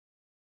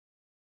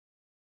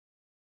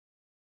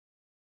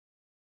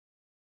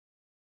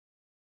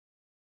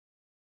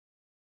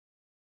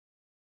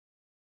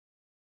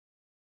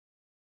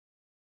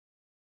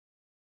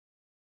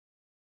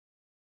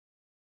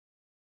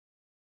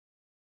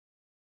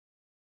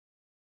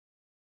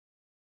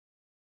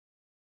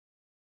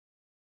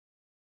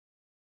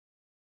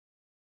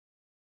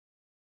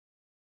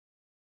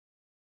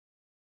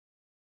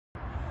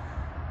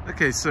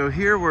Okay, so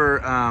here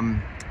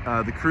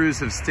the crews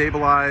have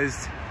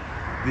stabilized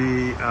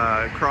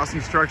the crossing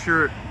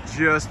structure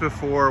just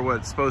before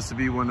what's supposed to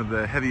be one of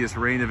the heaviest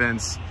rain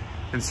events,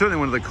 and certainly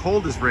one of the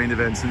coldest rain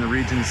events in the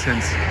region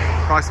since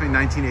approximately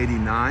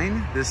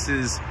 1989. This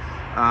is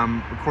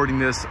recording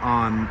this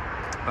on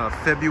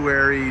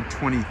February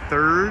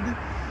 23rd,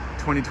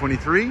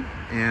 2023,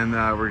 and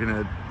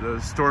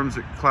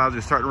the clouds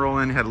are starting to roll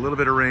in. Had a little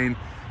bit of rain,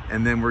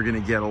 and then we're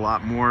gonna get a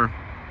lot more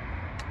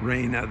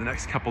rain the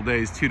next couple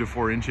days, 2 to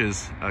 4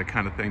 inches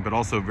kind of thing, but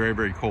also very,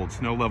 very cold.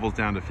 Snow levels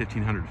down to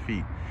 1,500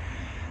 feet.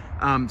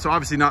 So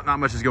obviously not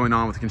much is going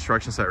on with the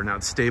construction site right now.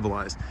 It's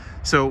stabilized.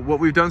 So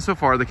what we've done so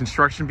far, the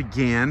construction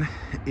began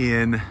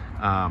in,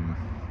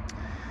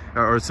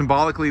 or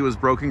symbolically was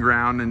broken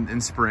ground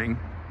in spring,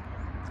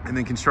 and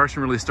then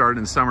construction really started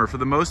in summer. For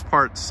the most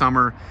part,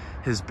 summer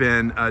has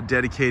been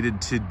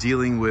dedicated to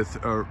dealing with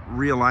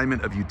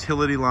realignment of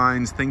utility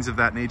lines, things of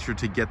that nature,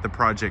 to get the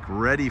project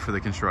ready for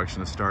the construction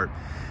to start.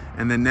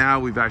 And then now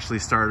we've actually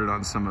started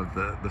on some of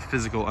the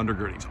physical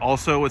undergirdings.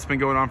 Also, what's been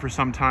going on for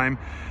some time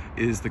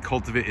is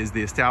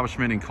the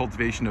establishment and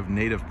cultivation of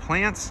native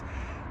plants,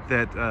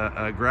 that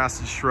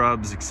grasses,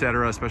 shrubs,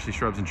 etc., especially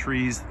shrubs and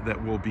trees,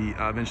 that will be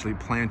eventually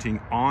planting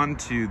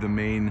onto the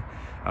main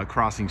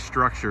crossing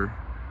structure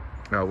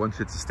once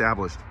it's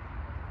established.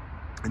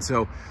 And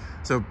so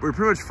we're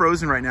pretty much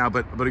frozen right now,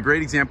 but a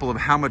great example of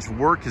how much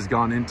work has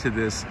gone into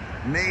this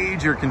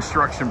major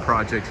construction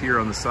project here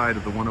on the side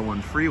of the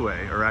 101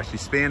 freeway, or actually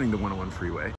spanning the 101 freeway.